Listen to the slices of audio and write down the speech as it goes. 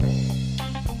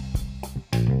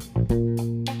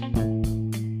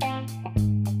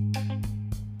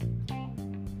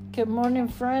Good morning,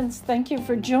 friends. Thank you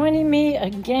for joining me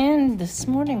again this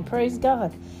morning. Praise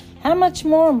God. How much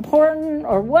more important,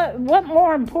 or what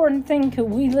more important thing could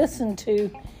we listen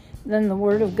to than the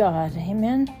Word of God?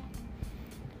 Amen?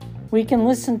 We can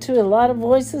listen to a lot of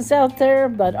voices out there,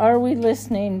 but are we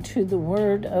listening to the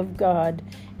Word of God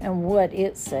and what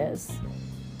it says?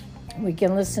 We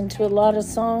can listen to a lot of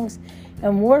songs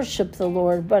and worship the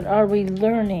Lord, but are we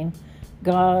learning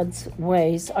God's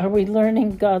ways? Are we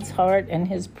learning God's heart and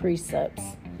His precepts?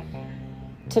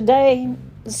 Today,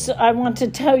 I want to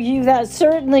tell you that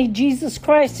certainly Jesus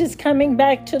Christ is coming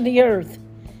back to the earth.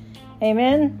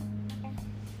 Amen?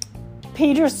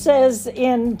 Peter says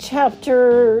in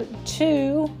chapter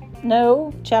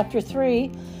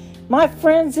 3, my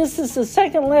friends, this is the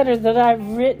second letter that I've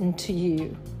written to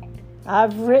you.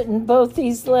 I've written both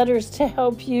these letters to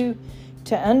help you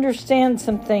to understand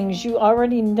some things. You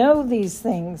already know these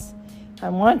things. I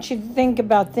want you to think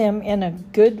about them in a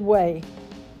good way.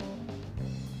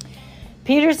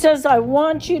 Peter says, I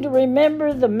want you to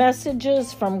remember the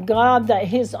messages from God that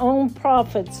His own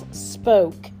prophets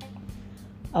spoke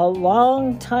a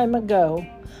long time ago.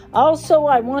 Also,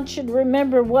 I want you to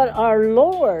remember what our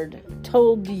Lord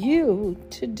told you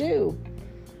to do.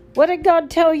 What did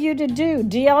God tell you to do?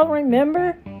 Do y'all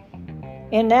remember?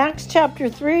 In Acts chapter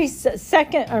 3, 2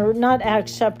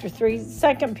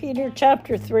 Peter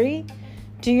chapter 3,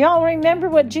 do y'all remember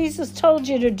what Jesus told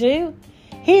you to do?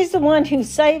 He's the one who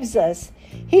saves us.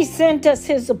 He sent us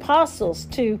His apostles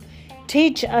to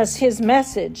teach us His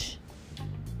message.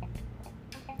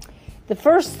 The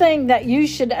first thing that you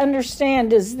should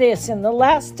understand is this. In the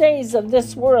last days of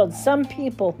this world, some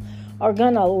people are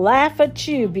going to laugh at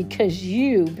you because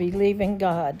you believe in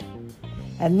God.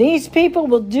 And these people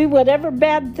will do whatever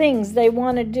bad things they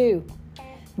want to do.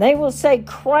 They will say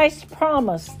Christ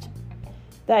promised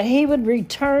that He would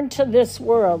return to this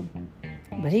world,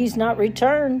 but He's not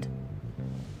returned.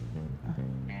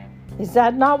 Is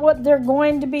that not what they're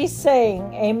going to be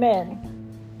saying? Amen.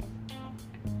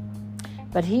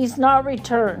 But He's not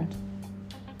returned.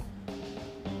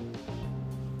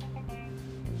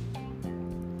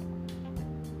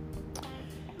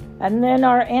 And then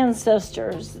our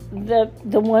ancestors,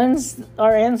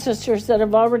 our ancestors that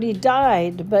have already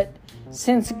died. But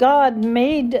since God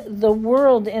made the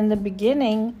world in the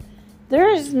beginning, there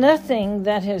is nothing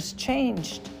that has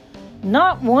changed.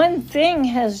 Not one thing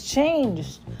has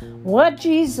changed. What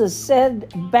Jesus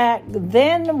said back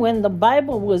then when the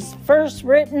Bible was first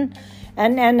written,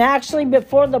 and actually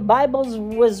before the Bible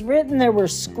was written, there were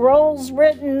scrolls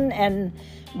written and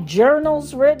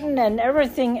journals written and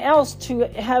everything else to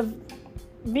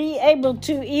be able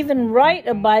to even write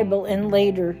a Bible in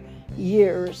later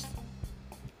years.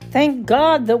 Thank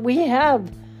God that we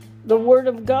have the Word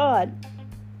of God.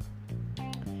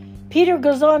 Peter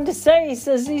goes on to say, he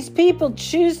says, these people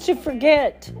choose to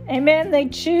forget. Amen. They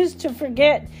choose to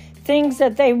forget things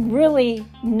that they really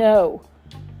know.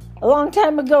 A long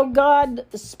time ago, God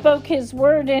spoke His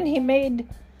word and He made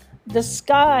the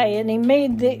sky and He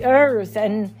made the earth,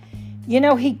 and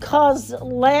He caused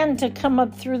land to come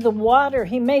up through the water.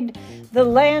 He made the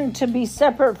land to be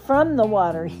separate from the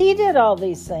water. He did all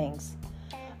these things.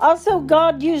 Also,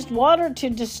 God used water to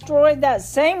destroy that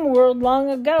same world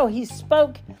long ago. He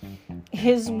spoke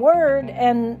His word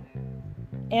and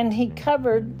He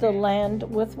covered the land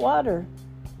with water.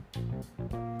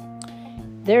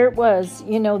 There it was.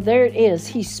 There it is.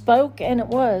 He spoke and it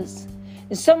was.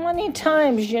 And so many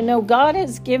times, God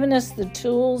has given us the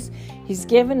tools. He's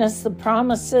given us the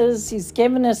promises. He's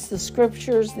given us the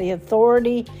scriptures, the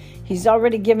authority. He's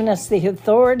already given us the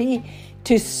authority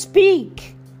to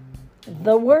speak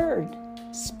the word.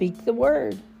 Speak the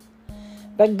word.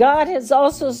 But God has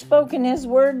also spoken His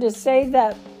word to say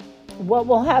that what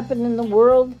will happen in the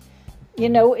world,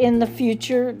 in the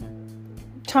future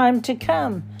time to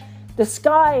come. The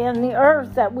sky and the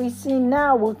earth that we see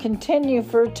now will continue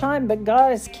for a time, but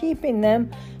God is keeping them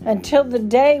until the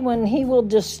day when He will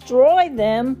destroy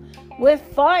them with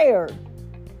fire.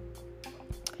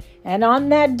 And on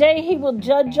that day, He will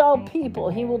judge all people.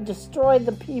 He will destroy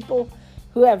the people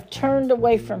who have turned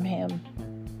away from Him.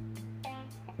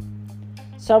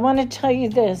 So I want to tell you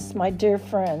this, my dear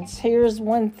friends. Here's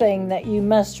one thing that you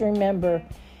must remember.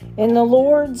 In the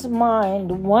Lord's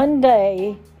mind, one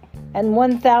day and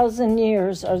 1,000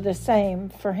 years are the same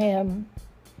for Him.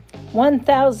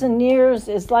 1,000 years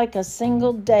is like a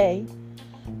single day.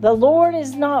 The Lord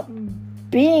is not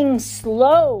being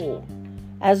slow,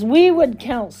 as we would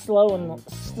count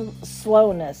slowness,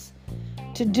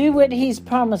 to do what He's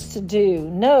promised to do.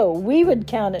 No, we would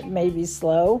count it maybe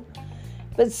slow,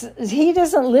 but He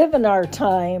doesn't live in our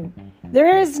time.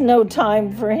 There is no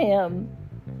time for Him.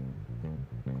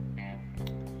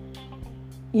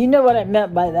 You know what I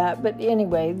meant by that, but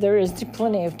anyway, there is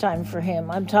plenty of time for him.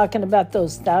 I'm talking about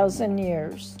those 1,000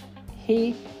 years.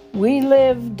 We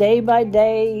live day by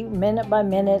day, minute by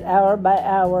minute, hour by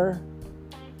hour.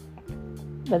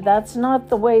 But that's not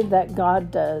the way that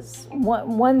God does.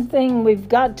 One thing we've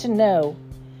got to know,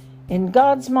 in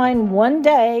God's mind, one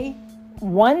day,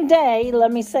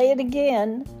 let me say it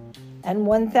again, and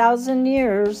 1,000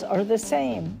 years are the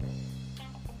same.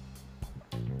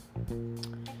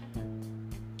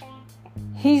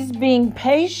 He's being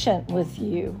patient with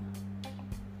you.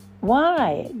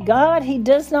 Why? God, He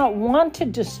does not want to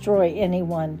destroy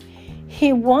anyone.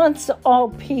 He wants all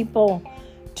people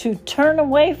to turn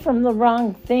away from the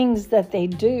wrong things that they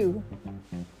do.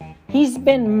 He's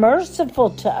been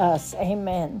merciful to us.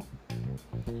 Amen.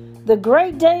 The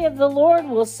great day of the Lord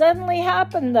will suddenly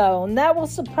happen, though, and that will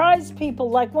surprise people,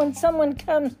 like when someone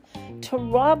comes to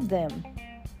rob them.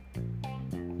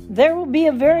 There will be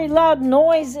a very loud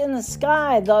noise in the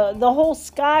sky. The whole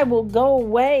sky will go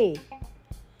away.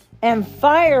 And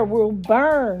fire will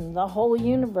burn the whole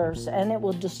universe, and it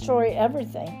will destroy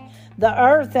everything. The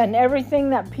earth and everything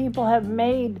that people have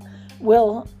made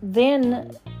will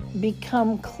then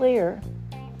become clear.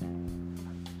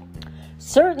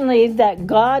 Certainly that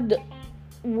God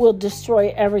will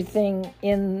destroy everything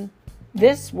in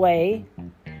this way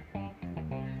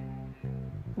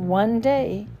one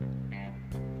day.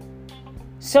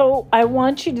 So I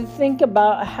want you to think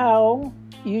about how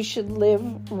you should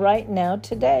live right now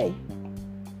today.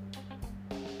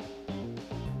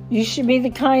 You should be the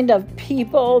kind of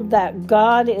people that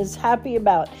God is happy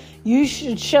about. You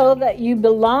should show that you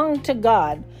belong to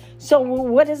God. So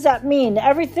what does that mean?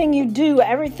 Everything you do,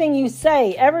 everything you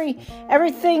say,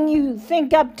 everything you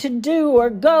think up to do or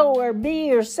go or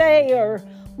be or say or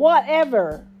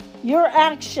whatever, your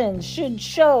actions should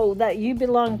show that you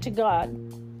belong to God.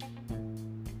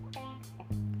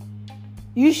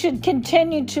 You should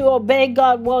continue to obey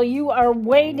God while you are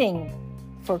waiting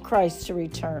for Christ to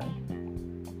return.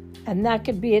 And that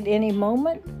could be at any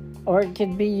moment, or it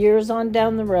could be years on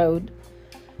down the road.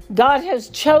 God has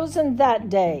chosen that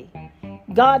day.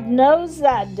 God knows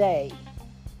that day.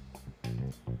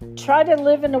 Try to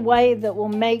live in a way that will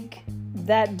make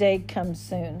that day come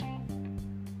soon.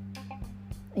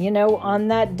 You know, on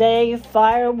that day,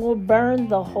 fire will burn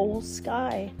the whole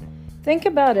sky. Think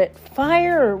about it.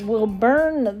 Fire will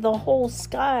burn the whole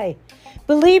sky.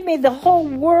 Believe me, the whole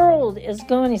world is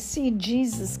going to see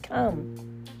Jesus come.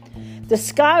 The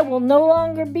sky will no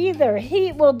longer be there.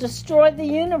 Heat will destroy the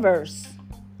universe.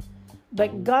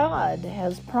 But God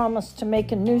has promised to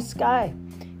make a new sky.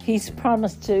 He's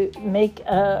promised to make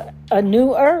a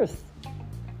new earth.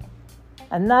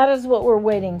 And that is what we're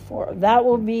waiting for. That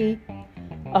will be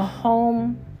a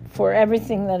home for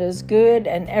everything that is good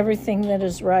and everything that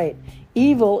is right.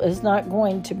 Evil is not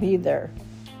going to be there.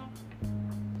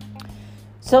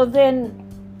 So then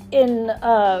in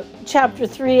chapter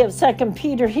 3 of 2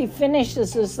 Peter, he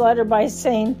finishes this letter by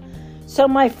saying, so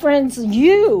my friends,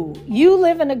 you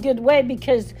live in a good way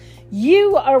because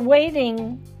you are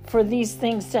waiting for these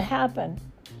things to happen.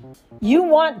 You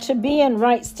want to be in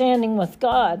right standing with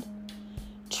God.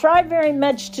 Try very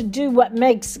much to do what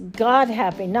makes God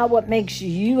happy, not what makes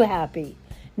you happy,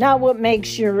 not what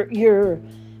makes your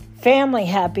family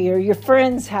happy or your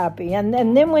friends happy. And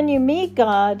then when you meet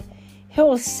God,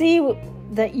 He'll see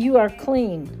that you are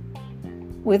clean.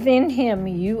 Within Him,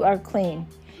 you are clean.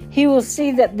 He will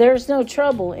see that there's no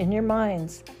trouble in your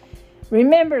minds.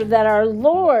 Remember that our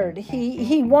Lord,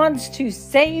 He wants to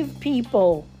save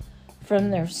people from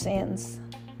their sins.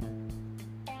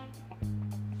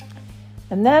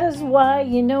 And that is why,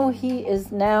 He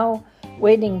is now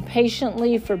waiting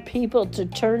patiently for people to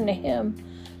turn to Him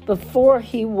before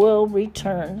He will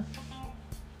return.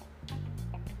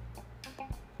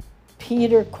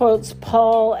 Peter quotes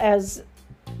Paul as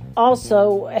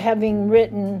also having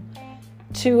written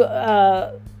to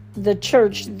the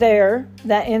church there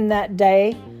that in that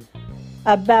day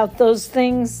about those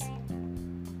things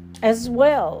as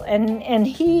well. And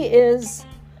he is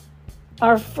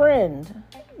our friend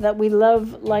that we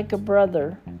love like a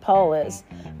brother, Paul is.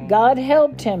 God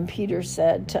helped him, Peter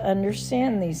said, to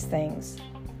understand these things.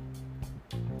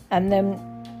 And then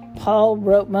Paul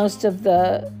wrote most of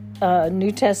the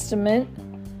New Testament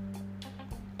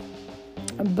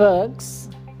books.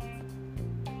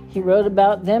 He wrote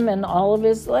about them in all of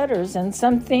his letters. And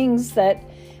some things that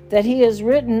he has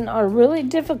written are really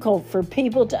difficult for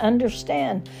people to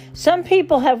understand. Some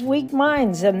people have weak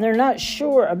minds and they're not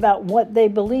sure about what they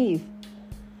believe.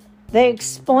 They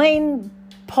explain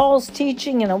Paul's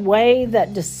teaching in a way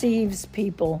that deceives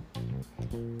people.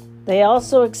 They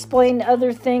also explain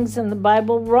other things in the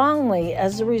Bible wrongly.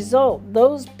 As a result,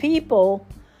 those people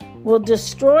will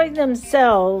destroy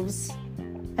themselves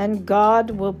and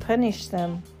God will punish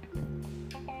them.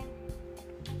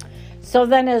 So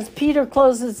then as Peter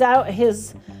closes out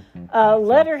his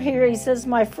letter here, he says,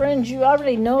 my friends, you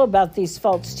already know about these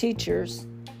false teachers.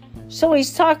 So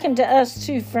he's talking to us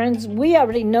too, friends. We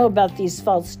already know about these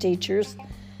false teachers.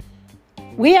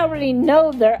 We already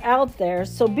know they're out there,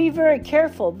 so be very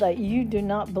careful that you do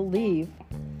not believe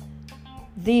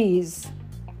these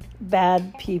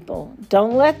bad people.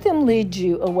 Don't let them lead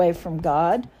you away from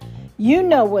God. You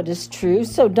know what is true,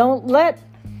 so don't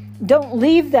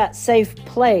leave that safe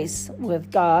place with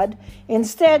God.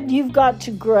 Instead, you've got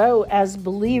to grow as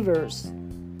believers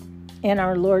in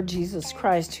our Lord Jesus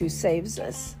Christ who saves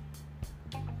us.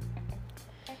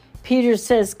 Peter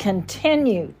says,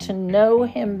 continue to know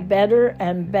him better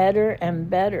and better and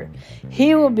better.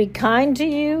 He will be kind to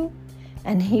you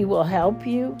and he will help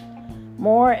you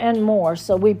more and more.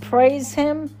 So we praise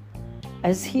him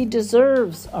as he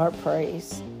deserves our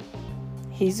praise.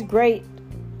 He's great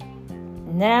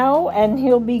now and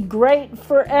he'll be great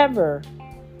forever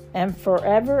and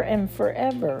forever and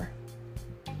forever.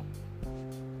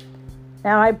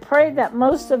 Now, I pray that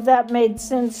most of that made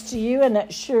sense to you, and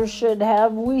it sure should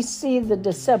have. We see the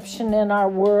deception in our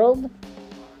world,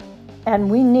 and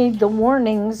we need the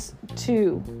warnings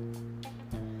too.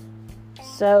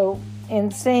 So,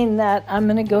 in saying that, I'm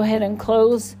going to go ahead and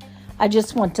close. I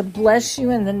just want to bless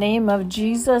you in the name of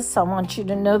Jesus. I want you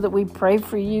to know that we pray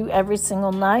for you every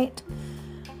single night.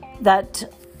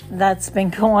 That's been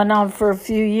going on for a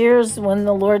few years when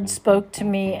the Lord spoke to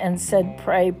me and said,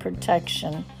 pray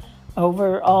protection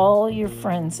over all your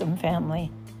friends and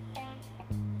family.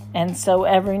 And so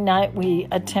every night we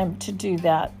attempt to do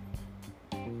that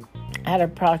at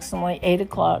approximately 8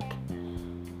 o'clock.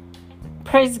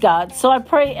 Praise God. So I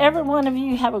pray every one of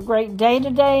you have a great day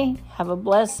today. Have a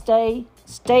blessed day.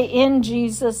 Stay in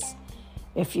Jesus.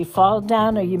 If you fall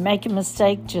down or you make a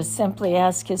mistake, just simply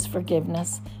ask his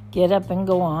forgiveness. Get up and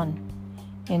go on.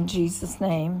 In Jesus'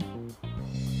 name.